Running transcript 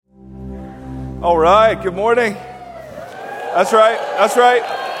All right, good morning. That's right.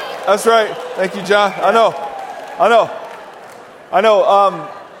 Thank you, John. I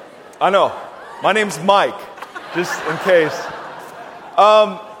know. My name's Mike, just in case.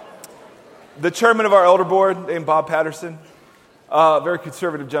 The chairman of our elder board, named Bob Patterson, very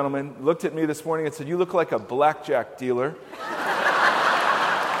conservative gentleman, looked at me this morning and said, "You look like a blackjack dealer."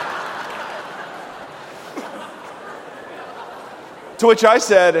 To which I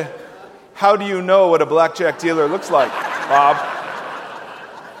said, "How do you know what a blackjack dealer looks like, Bob?"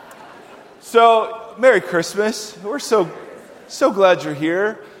 So, Merry Christmas. We're so glad you're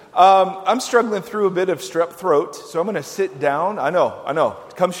here. I'm struggling through a bit of strep throat, so I'm going to sit down. I know.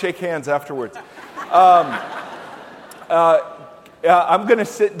 Come shake hands afterwards. I'm going to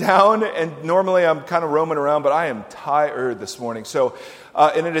sit down, and normally I'm kind of roaming around, but I am tired this morning. So,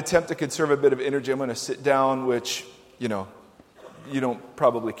 in an attempt to conserve a bit of energy, I'm going to sit down, which, you don't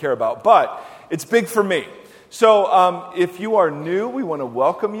probably care about, but it's big for me. So if you are new, we want to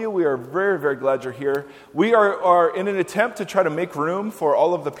welcome you. We are very, very glad you're here. We are in an attempt to try to make room for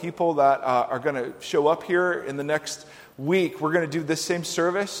all of the people that are going to show up here in the next week. We're going to do this same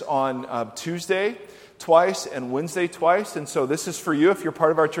service on Tuesday twice and Wednesday twice. And so this is for you. If you're part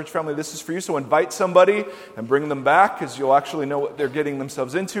of our church family, this is for you. So invite somebody and bring them back, because you'll actually know what they're getting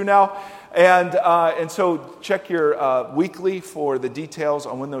themselves into now. And so check your weekly for the details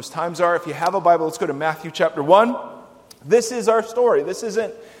on when those times are. If you have a Bible, let's go to Matthew chapter 1. This is our story. This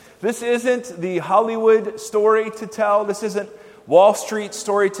isn't the Hollywood story to tell. This isn't Wall Street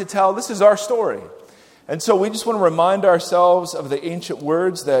story to tell. This is our story. And so we just want to remind ourselves of the ancient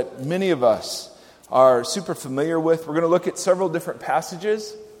words that many of us are super familiar with. We're going to look at several different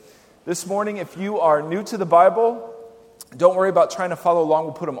passages this morning. If you are new to the Bible, don't worry about trying to follow along.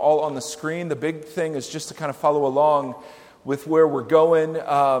 We'll put them all on the screen. The big thing is just to kind of follow along with where we're going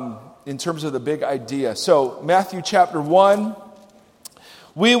in terms of the big idea. So, Matthew chapter 1,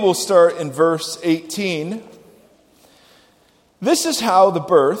 we will start in verse 18. This is how the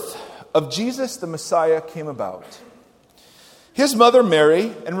birth of Jesus the Messiah came about. His mother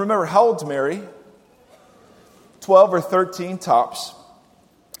Mary, and remember, how old's Mary? 12 or 13 tops.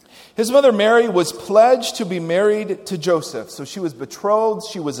 His mother Mary was pledged to be married to Joseph. So she was betrothed,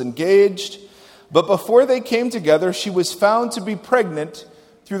 she was engaged. But before they came together, she was found to be pregnant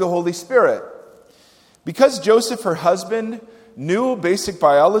through the Holy Spirit. Because Joseph, her husband, knew basic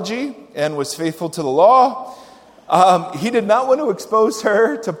biology and was faithful to the law, he did not want to expose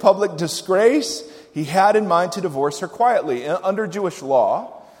her to public disgrace. He had in mind to divorce her quietly. Under Jewish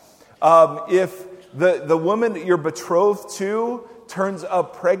law, if the woman that you're betrothed to turns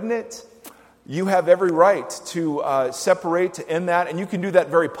up pregnant, you have every right to separate, to end that. And you can do that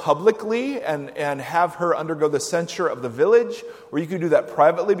very publicly and have her undergo the censure of the village, or you can do that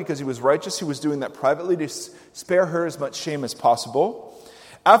privately. Because he was righteous, he was doing that privately to spare her as much shame as possible.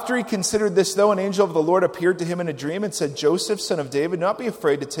 After he considered this, though, an angel of the Lord appeared to him in a dream and said, "Joseph, son of David, do not be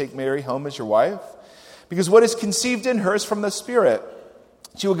afraid to take Mary home as your wife, because what is conceived in her is from the Spirit.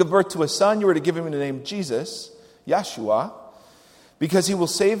 She will give birth to a son. You are to give him the name Jesus, Yeshua, because he will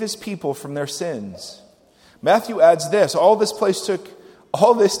save his people from their sins." Matthew adds this: all this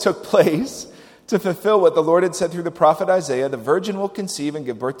took place to fulfill what the Lord had said through the prophet Isaiah. The virgin will conceive and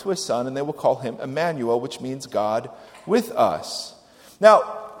give birth to a son, and they will call him Emmanuel, which means God with us. Now,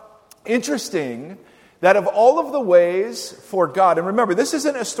 interesting that of all of the ways for God, and remember, this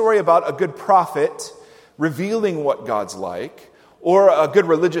isn't a story about a good prophet revealing what God's like, or a good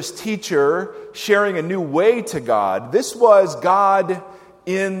religious teacher sharing a new way to God. This was God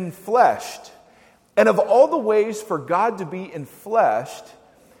infleshed. And of all the ways for God to be infleshed,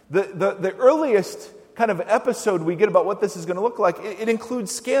 the earliest kind of episode we get about what this is going to look like, it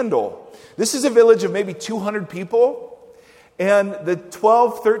includes scandal. This is a village of maybe 200 people, and the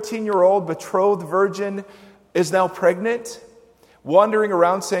 12, 13-year-old betrothed virgin is now pregnant, wandering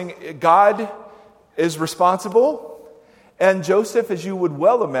around saying God is responsible. And Joseph, as you would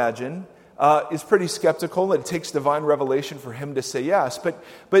well imagine, is pretty skeptical. It takes divine revelation for him to say yes.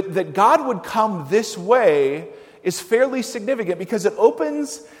 But that God would come this way is fairly significant, because it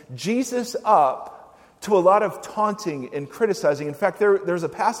opens Jesus up to a lot of taunting and criticizing. In fact, there's a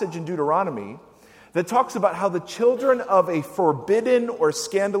passage in Deuteronomy that talks about how the children of a forbidden or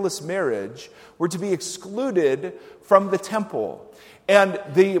scandalous marriage were to be excluded from the temple. And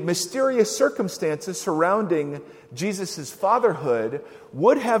the mysterious circumstances surrounding Jesus' fatherhood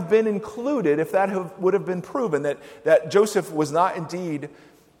would have been included if that would have been proven, that Joseph was not indeed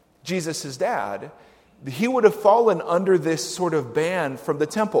Jesus' dad. he would have fallen under this sort of ban from the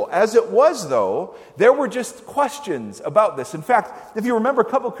temple. As it was, though, there were just questions about this. In fact, if you remember a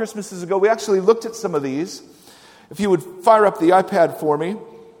couple of Christmases ago, we actually looked at some of these. If you would fire up the iPad for me,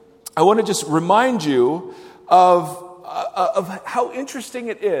 I want to just remind you of how interesting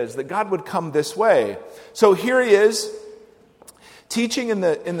it is that God would come this way. So here he is, teaching in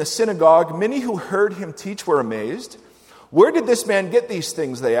the synagogue. Many who heard him teach were amazed. Where did this man get these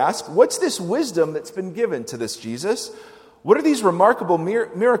things, they asked. What's this wisdom that's been given to this Jesus? What are these remarkable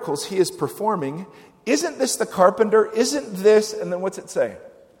miracles he is performing? Isn't this the carpenter? Isn't this, and then what's it say?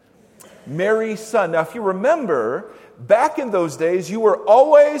 Mary's son. Now, if you remember, back in those days, you were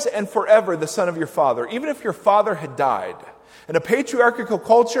always and forever the son of your father, even if your father had died. In a patriarchal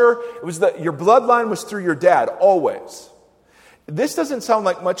culture, it was that your bloodline was through your dad, always. This doesn't sound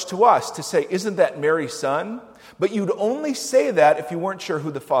like much to us to say, isn't that Mary's son? But you'd only say that if you weren't sure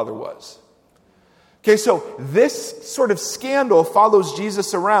who the father was. Okay, so this sort of scandal follows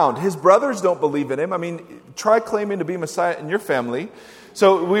Jesus around. His brothers don't believe in him. I mean, try claiming to be Messiah in your family.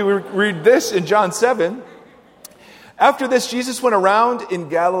 So we read this in John 7. After this, Jesus went around in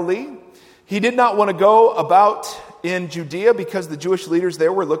Galilee. He did not want to go about in Judea because the Jewish leaders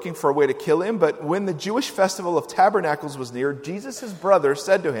there were looking for a way to kill him. But when the Jewish festival of Tabernacles was near, Jesus' brother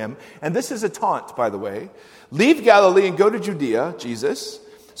said to him, and this is a taunt, by the way, leave Galilee and go to Judea, Jesus,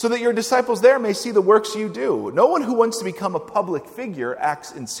 so that your disciples there may see the works you do. No one who wants to become a public figure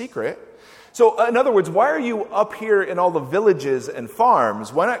acts in secret. So, in other words, why are you up here in all the villages and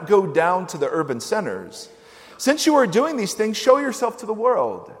farms? Why not go down to the urban centers? Since you are doing these things, show yourself to the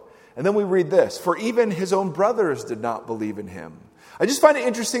world. And then we read this, for even his own brothers did not believe in him. I just find it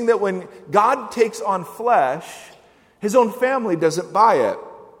interesting that when God takes on flesh, his own family doesn't buy it.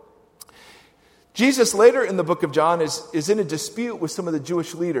 Jesus later in the book of John is in a dispute with some of the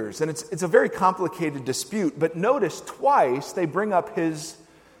Jewish leaders. And it's a very complicated dispute. But notice twice they bring up his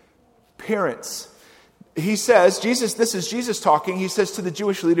parents. He says, this is Jesus talking, he says to the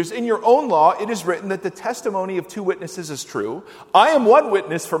Jewish leaders, in your own law it is written that the testimony of two witnesses is true. I am one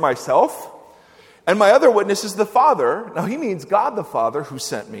witness for myself, and my other witness is the Father. Now he means God the Father who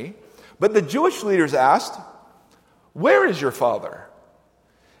sent me. But the Jewish leaders asked, where is your Father?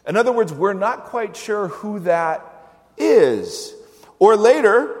 In other words, we're not quite sure who that is. Or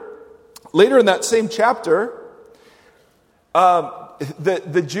later in that same chapter,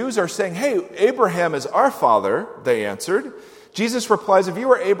 the Jews are saying, hey, Abraham is our father, they answered. Jesus replies, if you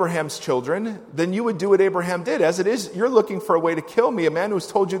were Abraham's children, then you would do what Abraham did. As it is, you're looking for a way to kill me, a man who has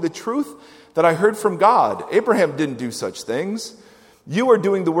told you the truth that I heard from God. Abraham didn't do such things. You are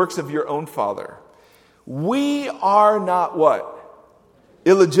doing the works of your own father. We are not what?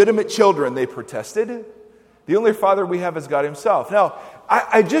 Illegitimate children, they protested. The only father we have is God himself. Now,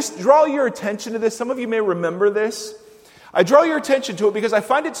 I just draw your attention to this. Some of you may remember this. I draw your attention to it because I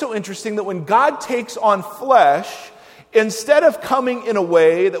find it so interesting that when God takes on flesh, instead of coming in a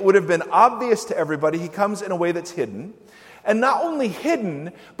way that would have been obvious to everybody, he comes in a way that's hidden. And not only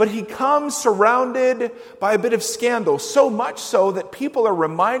hidden, but he comes surrounded by a bit of scandal, so much so that people are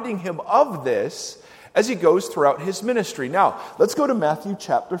reminding him of this as he goes throughout his ministry. Now, let's go to Matthew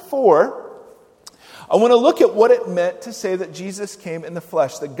chapter 4. I want to look at what it meant to say that Jesus came in the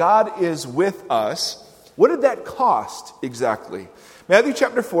flesh, that God is with us. What did that cost exactly? Matthew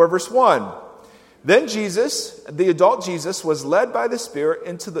chapter 4, verse 1. Then Jesus, the adult Jesus, was led by the Spirit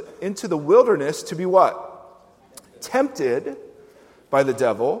into the wilderness to be what? Tempted by the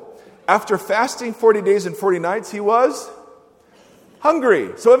devil. After fasting 40 days and 40 nights, he was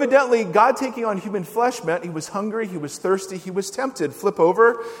hungry. So evidently, God taking on human flesh meant he was hungry, he was thirsty, he was tempted. Flip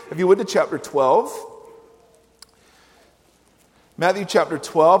over, if you would, to chapter 12. Matthew chapter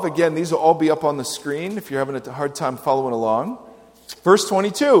 12, again, these will all be up on the screen if you're having a hard time following along. Verse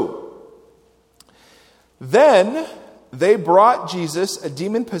 22. Then they brought Jesus a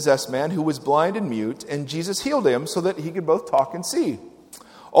demon-possessed man who was blind and mute, and Jesus healed him so that he could both talk and see.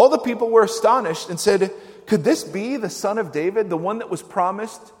 All the people were astonished and said, could this be the son of David, the one that was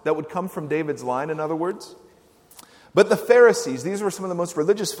promised that would come from David's line, in other words? But the Pharisees, these were some of the most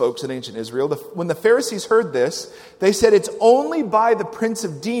religious folks in ancient Israel. When the Pharisees heard this, they said, it's only by the prince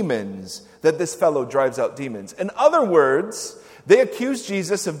of demons that this fellow drives out demons. In other words, they accused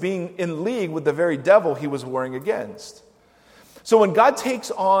Jesus of being in league with the very devil he was warring against. So when God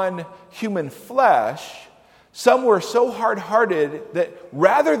takes on human flesh, some were so hard-hearted that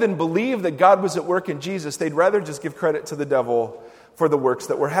rather than believe that God was at work in Jesus, they'd rather just give credit to the devil for the works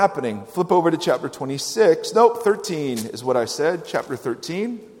that were happening. Flip over to chapter 26. Nope, 13 is what I said. Chapter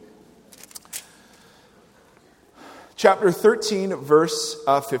 13. Chapter 13, verse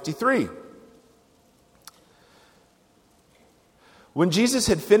 53. When Jesus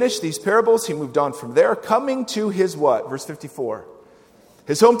had finished these parables, he moved on from there, coming to his what? Verse 54.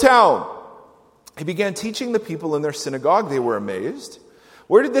 His hometown. He began teaching the people in their synagogue. They were amazed.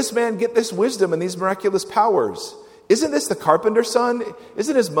 Where did this man get this wisdom and these miraculous powers? Isn't this the carpenter's son?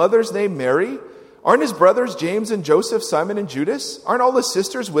 Isn't his mother's name Mary? Aren't his brothers James and Joseph, Simon and Judas? Aren't all his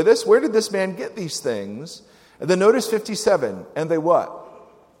sisters with us? Where did this man get these things? And then notice 57. And they what?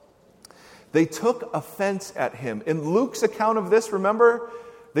 They took offense at him. In Luke's account of this, remember,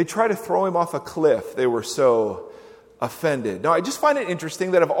 they tried to throw him off a cliff. They were so offended. Now, I just find it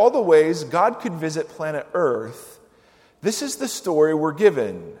interesting that of all the ways God could visit planet Earth, this is the story we're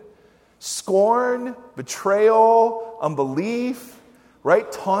given. Scorn, betrayal, unbelief,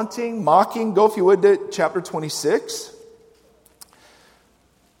 right? Taunting, mocking. Go, if you would, to chapter 26.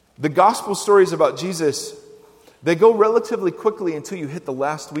 The gospel stories about Jesus, they go relatively quickly until you hit the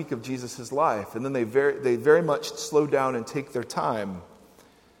last week of Jesus' life. And then they very much slow down and take their time.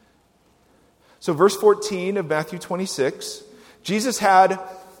 So verse 14 of Matthew 26, Jesus had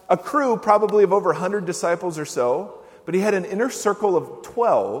a crew probably of over 100 disciples or so, but he had an inner circle of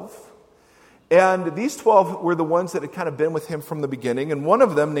 12. And these 12 were the ones that had kind of been with him from the beginning. And one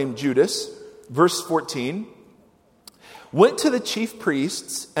of them, named Judas, verse 14, went to the chief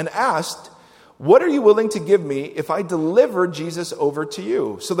priests and asked, "What are you willing to give me if I deliver Jesus over to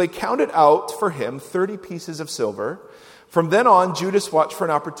you?" So they counted out for him 30 pieces of silver. From then on, Judas watched for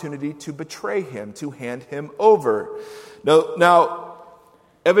an opportunity to betray him, to hand him over. Now,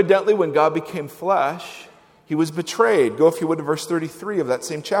 evidently when God became flesh, he was betrayed. Go, if you would, to verse 33 of that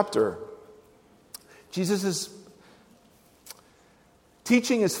same chapter. Jesus is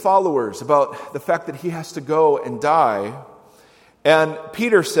teaching his followers about the fact that he has to go and die. And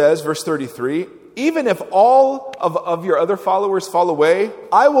Peter says, verse 33, "Even if all of your other followers fall away,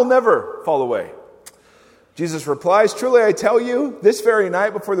 I will never fall away." Jesus replies, "Truly I tell you, this very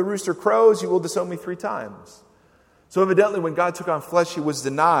night before the rooster crows, you will disown me 3 times. So evidently when God took on flesh, he was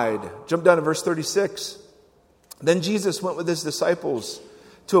denied. Jump down to verse 36. Then Jesus went with his disciples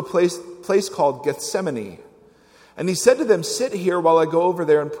to a place called Gethsemane. And he said to them, "Sit here while I go over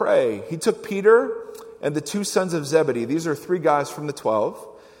there and pray." He took Peter and the 2 sons of Zebedee, these are 3 guys from the 12,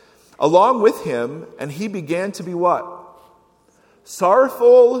 along with him, and he began to be what?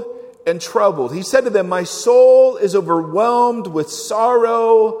 Sorrowful and troubled. He said to them, "My soul is overwhelmed with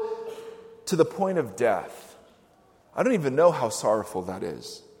sorrow to the point of death." I don't even know how sorrowful that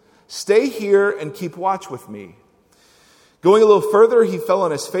is. "Stay here and keep watch with me." Going a little further, he fell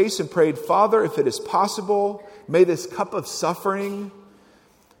on his face and prayed, "Father, if it is possible, may this cup of suffering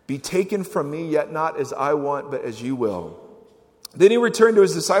be taken from me, yet not as I want, but as you will." Then he returned to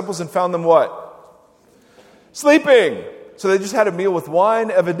his disciples and found them what? Sleeping. So they just had a meal with wine.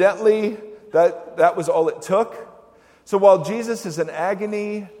 Evidently, that was all it took. So while Jesus is in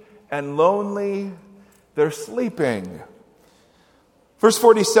agony and lonely, they're sleeping. Verse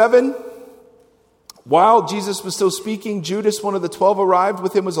 47, while Jesus was still speaking, Judas, one of the 12, arrived.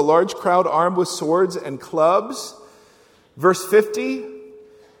 With him was a large crowd armed with swords and clubs. Verse 50,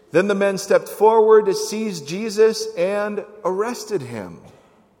 then the men stepped forward to seize Jesus and arrested him.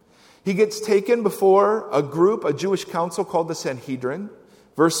 He gets taken before a group, a Jewish council called the Sanhedrin.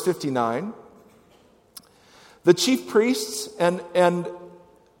 Verse 59. The chief priests and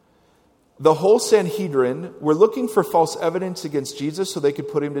the whole Sanhedrin were looking for false evidence against Jesus so they could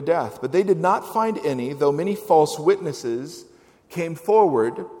put him to death. But they did not find any, though many false witnesses came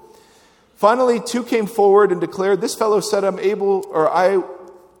forward. Finally, 2 came forward and declared, "This fellow said, I am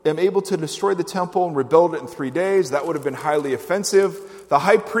able to destroy the temple and rebuild it in 3 days." That would have been highly offensive. The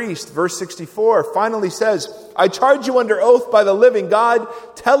high priest, verse 64, finally says, "I charge you under oath by the living God,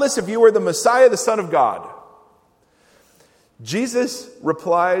 tell us if you are the Messiah, the Son of God." Jesus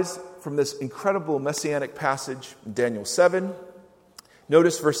replies from this incredible messianic passage in Daniel 7.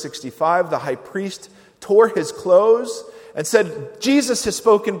 Notice verse 65, the high priest tore his clothes and said, "Jesus has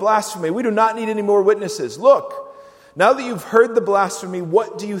spoken blasphemy. We do not need any more witnesses. Look, now that you've heard the blasphemy,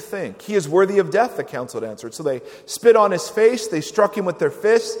 what do you think?" "He is worthy of death," the council answered. So they spit on his face, they struck him with their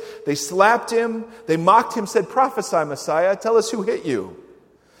fists, they slapped him, they mocked him, said, "Prophesy, Messiah, tell us who hit you."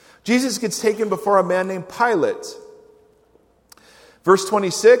 Jesus gets taken before a man named Pilate. Verse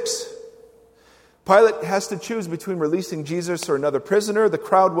 26, Pilate has to choose between releasing Jesus or another prisoner. The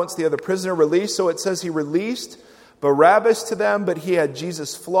crowd wants the other prisoner released, so it says he released Barabbas to them, but he had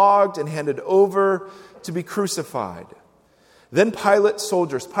Jesus flogged and handed over to be crucified. Then Pilate's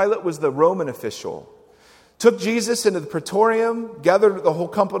soldiers, Pilate was the Roman official, took Jesus into the praetorium, gathered the whole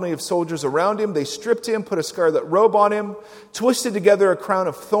company of soldiers around him. They stripped him, put a scarlet robe on him, twisted together a crown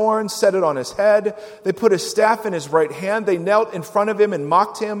of thorns, set it on his head. They put a staff in his right hand. They knelt in front of him and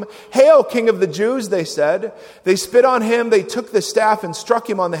mocked him. "Hail, King of the Jews," they said. They spit on him. They took the staff and struck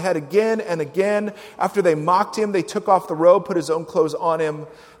him on the head again and again. After they mocked him, they took off the robe, put his own clothes on him.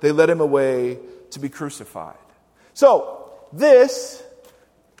 They led him away to be crucified. So, this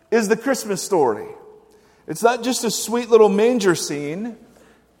is the Christmas story. It's not just a sweet little manger scene.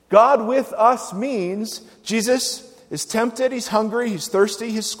 God with us means Jesus is tempted, he's hungry, he's thirsty,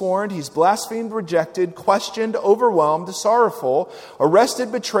 he's scorned, he's blasphemed, rejected, questioned, overwhelmed, sorrowful,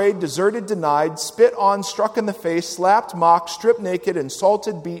 arrested, betrayed, deserted, denied, spit on, struck in the face, slapped, mocked, stripped naked,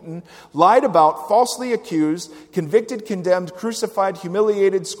 insulted, beaten, lied about, falsely accused, convicted, condemned, crucified,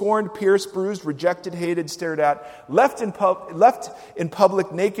 humiliated, scorned, pierced, bruised, rejected, hated, stared at, left in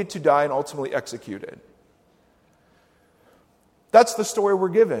public, naked to die, and ultimately executed. That's the story we're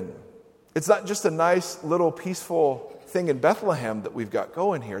given. It's not just a nice little peaceful thing in Bethlehem that we've got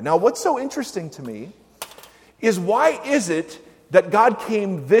going here. Now, what's so interesting to me is why is it that God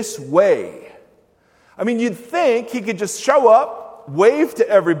came this way? I mean, you'd think he could just show up, wave to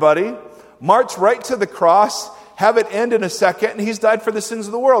everybody, march right to the cross, have it end in a second, and he's died for the sins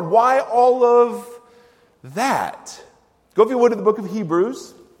of the world. Why all of that? Go, if you would, to the book of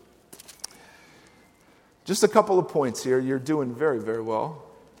Hebrews. Just a couple of points here. You're doing very, very well.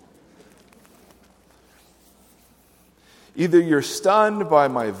 Either you're stunned by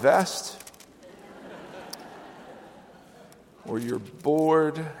my vest, or you're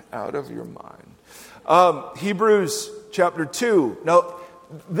bored out of your mind. Hebrews chapter 2. Now,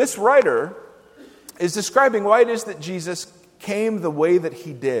 this writer is describing why it is that Jesus came the way that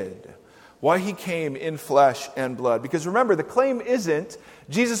he did. Why he came in flesh and blood. Because remember, the claim isn't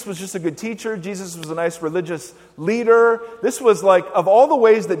Jesus was just a good teacher, Jesus was a nice religious leader. This was like, of all the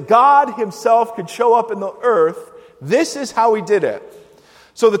ways that God himself could show up in the earth, this is how he did it.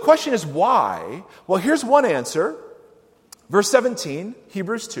 So the question is why? Well, here's one answer. Verse 17,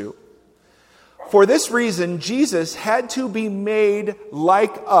 Hebrews 2. For this reason, Jesus had to be made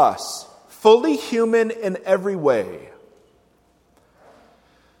like us, fully human in every way.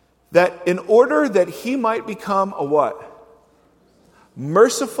 That in order that he might become a what?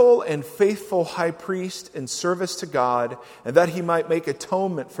 Merciful and faithful high priest in service to God, and that he might make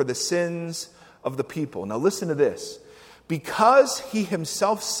atonement for the sins of the people. Now listen to this. Because he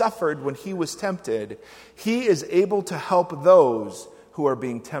himself suffered when he was tempted, he is able to help those who are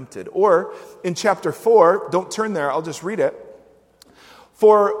being tempted. Or in chapter 4, don't turn there, I'll just read it.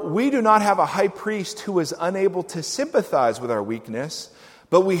 For we do not have a high priest who is unable to sympathize with our weakness,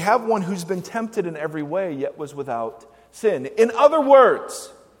 but we have one who's been tempted in every way, yet was without sin. In other words,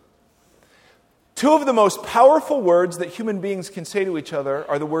 two of the most powerful words that human beings can say to each other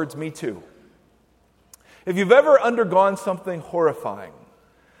are the words, me too. If you've ever undergone something horrifying,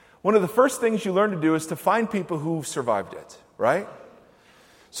 one of the first things you learn to do is to find people who've survived it, right?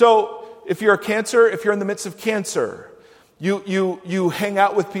 So if you're in the midst of cancer, you hang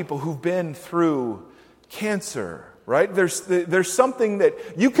out with people who've been through cancer, right? There's something that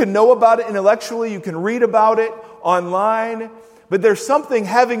you can know about it intellectually, you can read about it online, but there's something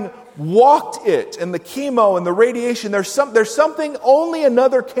having walked it and the chemo and the radiation, there's something only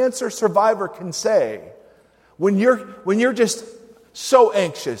another cancer survivor can say when you're just so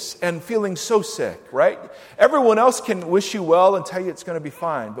anxious and feeling so sick, right? Everyone else can wish you well and tell you it's going to be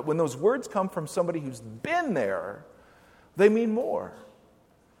fine, but when those words come from somebody who's been there, they mean more.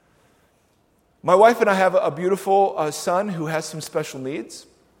 My wife and I have a beautiful son who has some special needs.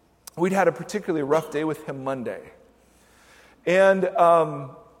 We'd had a particularly rough day with him Monday. And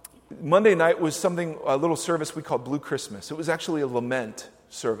Monday night was a little service we called Blue Christmas. It was actually a lament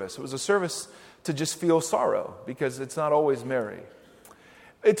service. It was a service to just feel sorrow because it's not always merry.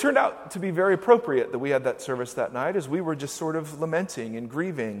 It turned out to be very appropriate that we had that service that night as we were just sort of lamenting and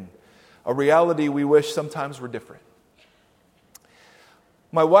grieving a reality we wish sometimes were different.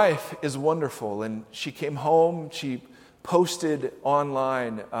 My wife is wonderful, and she came home, she posted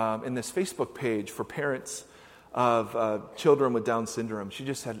online in this Facebook page for parents of children with Down syndrome. She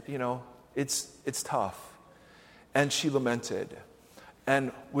just said, it's tough. And she lamented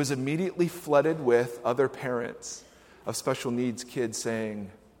and was immediately flooded with other parents of special needs kids saying,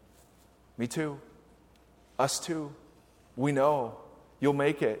 me too, us too, we know, you'll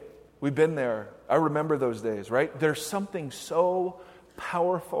make it, we've been there, I remember those days, right? There's something so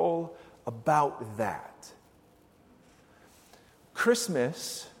powerful about that.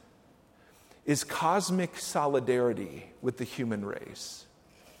 Christmas is cosmic solidarity with the human race.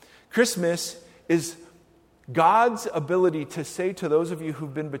 Christmas is God's ability to say to those of you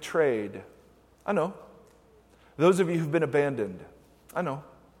who've been betrayed, I know. Those of you who've been abandoned, I know.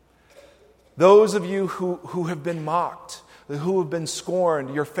 Those of you who have been mocked, who have been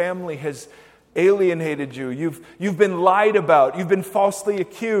scorned, your family has alienated you, you've been lied about, you've been falsely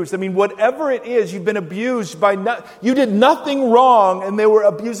accused. I mean, whatever it is, you've been abused you did nothing wrong and they were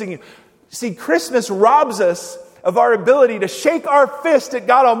abusing you. See, Christmas robs us of our ability to shake our fist at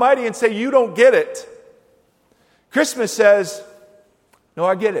God Almighty and say, you don't get it. Christmas says, no,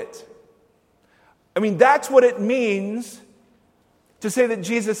 I get it. I mean, that's what it means to say that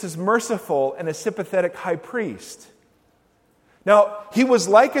Jesus is merciful and a sympathetic high priest. Now, he was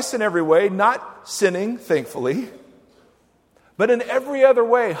like us in every way, not sinning, thankfully, but in every other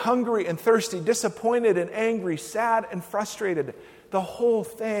way, hungry and thirsty, disappointed and angry, sad and frustrated, the whole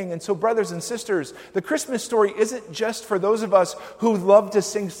thing. And so, brothers and sisters, the Christmas story isn't just for those of us who love to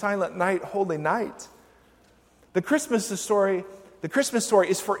sing Silent Night, Holy Night. The Christmas story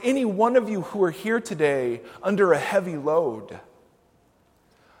is for any one of you who are here today under a heavy load.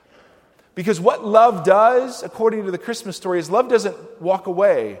 Because what love does, according to the Christmas story, is love doesn't walk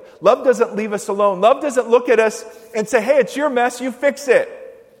away. Love doesn't leave us alone. Love doesn't look at us and say, hey, it's your mess, you fix it.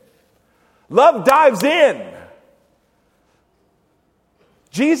 Love dives in.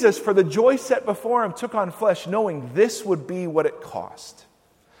 Jesus, for the joy set before him, took on flesh, knowing this would be what it cost.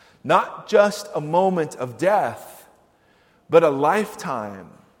 Not just a moment of death, but a lifetime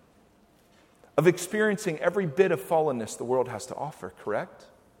of experiencing every bit of fallenness the world has to offer, correct?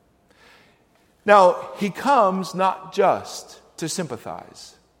 Now, he comes not just to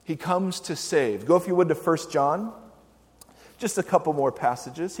sympathize. He comes to save. Go, if you would, to 1 John. Just a couple more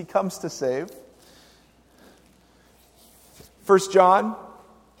passages. He comes to save. 1 John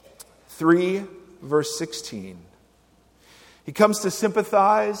 3, verse 16. He comes to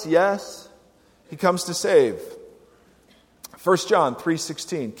sympathize, yes. He comes to save. 1 John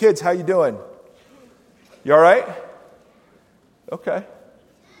 3:16. Kids, how you doing? You all right? Okay.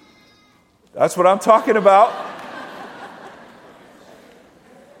 That's what I'm talking about.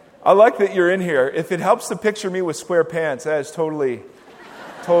 I like that you're in here. If it helps to picture me with square pants, that is totally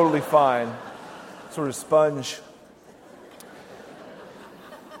fine. Sort of sponge.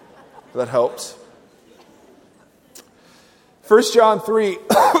 That helps. 1 John 3,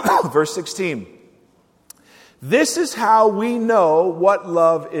 verse 16. This is how we know what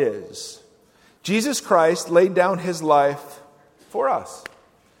love is. Jesus Christ laid down his life for us.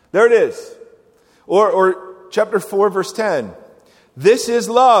 There it is. Or chapter 4, verse 10. This is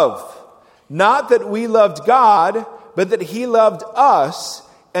love. Not that we loved God, but that he loved us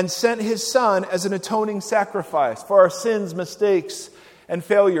and sent his Son as an atoning sacrifice for our sins, mistakes, and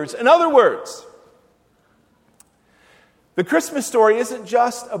failures. In other words, the Christmas story isn't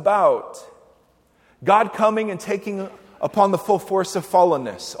just about God coming and taking upon the full force of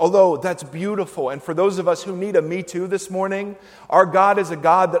fallenness, although that's beautiful. And for those of us who need a me too this morning, our God is a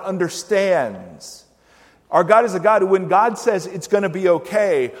God that understands. Our God is a God who, when God says it's going to be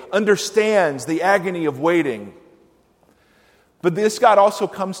okay, understands the agony of waiting. But this God also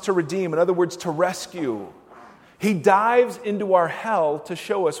comes to redeem, in other words, to rescue. He dives into our hell to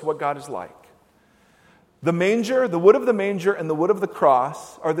show us what God is like. The manger, the wood of the manger and the wood of the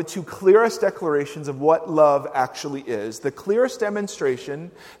cross are the two clearest declarations of what love actually is. The clearest demonstration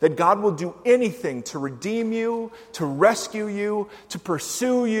that God will do anything to redeem you, to rescue you, to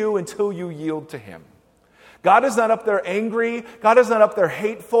pursue you until you yield to him. God is not up there angry. God is not up there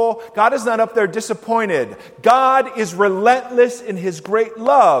hateful. God is not up there disappointed. God is relentless in his great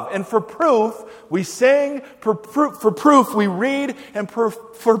love. And for proof, we sing. For proof, we read. And for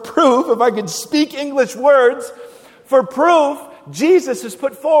proof, if I could speak English words, for proof, Jesus is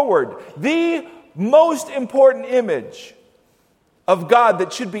put forward. The most important image of God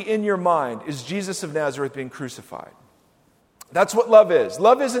that should be in your mind is Jesus of Nazareth being crucified. That's what love is.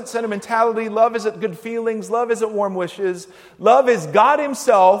 Love isn't sentimentality. Love isn't good feelings. Love isn't warm wishes. Love is God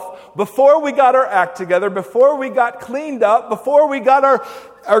himself before we got our act together, before we got cleaned up, before we got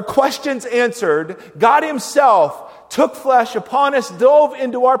our questions answered. God himself took flesh upon us, dove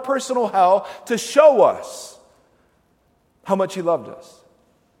into our personal hell to show us how much he loved us.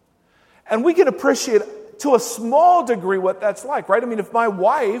 And we can appreciate to a small degree what that's like, right? I mean, if my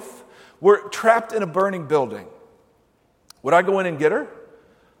wife were trapped in a burning building, would I go in and get her?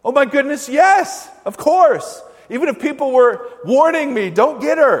 Oh my goodness, yes, of course. Even if people were warning me, don't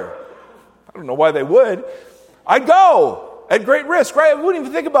get her. I don't know why they would. I'd go at great risk, right? I wouldn't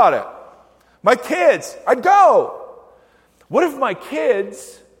even think about it. My kids, I'd go. What if my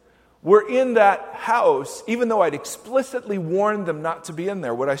kids were in that house, even though I'd explicitly warned them not to be in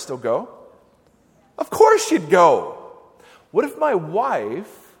there? Would I still go? Of course you'd go. What if my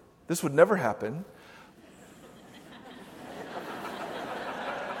wife, this would never happen,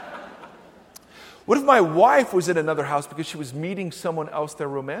 what if my wife was in another house because she was meeting someone else there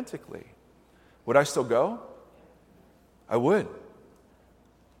romantically? Would I still go? I would.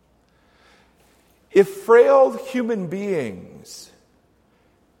 If frail human beings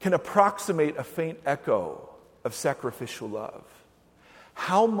can approximate a faint echo of sacrificial love,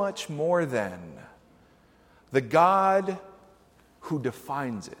 how much more then the God who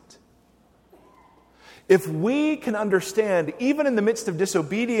defines it? If we can understand, even in the midst of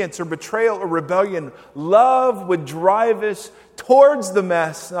disobedience or betrayal or rebellion, love would drive us towards the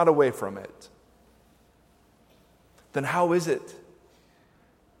mess, not away from it, then how is it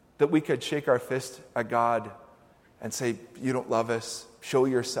that we could shake our fist at God and say, you don't love us, show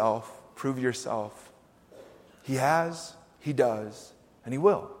yourself, prove yourself? He has, He does, and He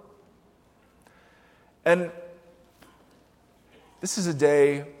will. And this is a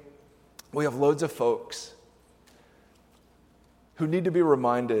day we have loads of folks who need to be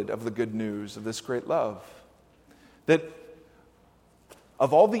reminded of the good news of this great love. That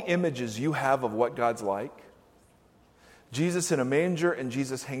of all the images you have of what God's like, Jesus in a manger and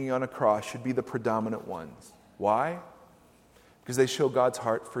Jesus hanging on a cross should be the predominant ones. Why? Because they show God's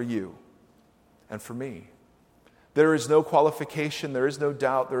heart for you and for me. There is no qualification, there is no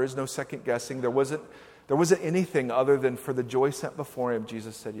doubt, there is no second guessing. There wasn't anything other than for the joy set before Him,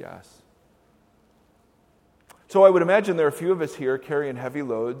 Jesus said yes. So I would imagine there are a few of us here carrying heavy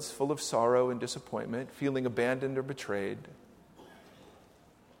loads, full of sorrow and disappointment, feeling abandoned or betrayed.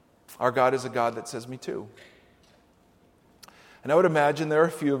 Our God is a God that says, me too. And I would imagine there are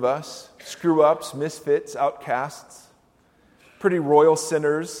a few of us, screw-ups, misfits, outcasts, pretty royal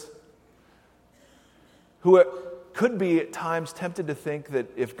sinners, who could be at times tempted to think that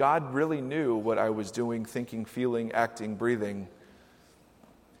if God really knew what I was doing, thinking, feeling, acting, breathing,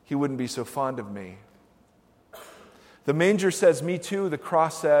 He wouldn't be so fond of me. The manger says, me too. The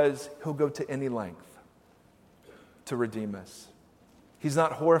cross says, He'll go to any length to redeem us. He's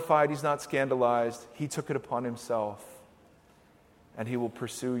not horrified. He's not scandalized. He took it upon Himself. And He will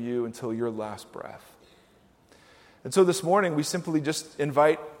pursue you until your last breath. And so this morning, we simply just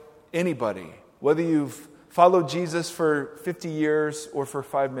invite anybody, whether you've followed Jesus for 50 years or for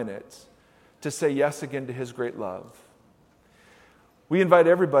 5 minutes, to say yes again to His great love. We invite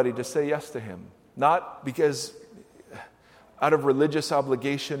everybody to say yes to Him, not because out of religious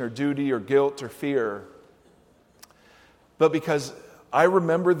obligation or duty or guilt or fear, but because I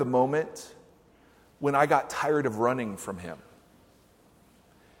remember the moment when I got tired of running from Him.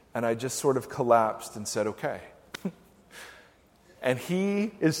 And I just sort of collapsed and said, okay. And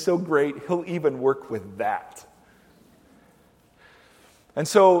He is so great, He'll even work with that. And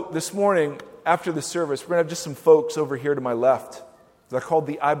so this morning, after the service, we're going to have just some folks over here to my left. They're called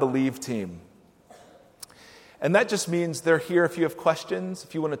the I Believe team. And that just means they're here if you have questions,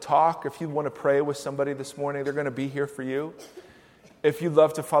 if you want to talk, if you want to pray with somebody this morning, they're going to be here for you. If you'd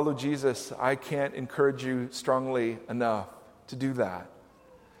love to follow Jesus, I can't encourage you strongly enough to do that.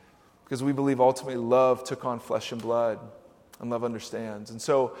 Because we believe ultimately love took on flesh and blood, and love understands. And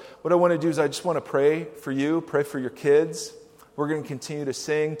so what I want to do is I just want to pray for you, pray for your kids. We're going to continue to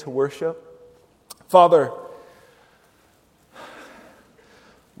sing, to worship. Father,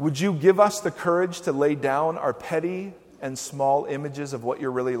 would you give us the courage to lay down our petty and small images of what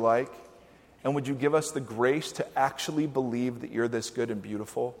you're really like? And would you give us the grace to actually believe that you're this good and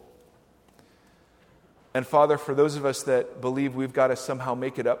beautiful? And Father, for those of us that believe we've got to somehow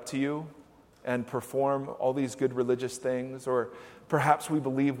make it up to you and perform all these good religious things, or perhaps we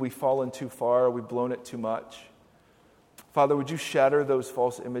believe we've fallen too far, we've blown it too much, Father, would you shatter those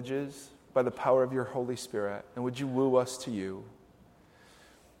false images by the power of your Holy Spirit, and would you woo us to you?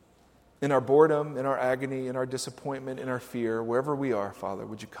 In our boredom, in our agony, in our disappointment, in our fear, wherever we are, Father,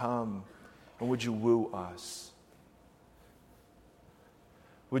 would you come and would you woo us?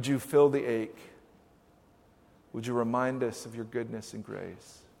 Would you fill the ache? Would you remind us of your goodness and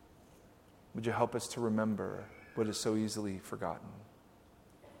grace? Would you help us to remember what is so easily forgotten?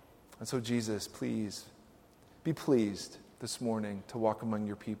 And so, Jesus, please, be pleased this morning to walk among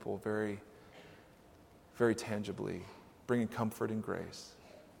your people very, very tangibly, bringing comfort and grace.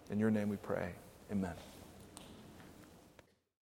 In your name we pray. Amen.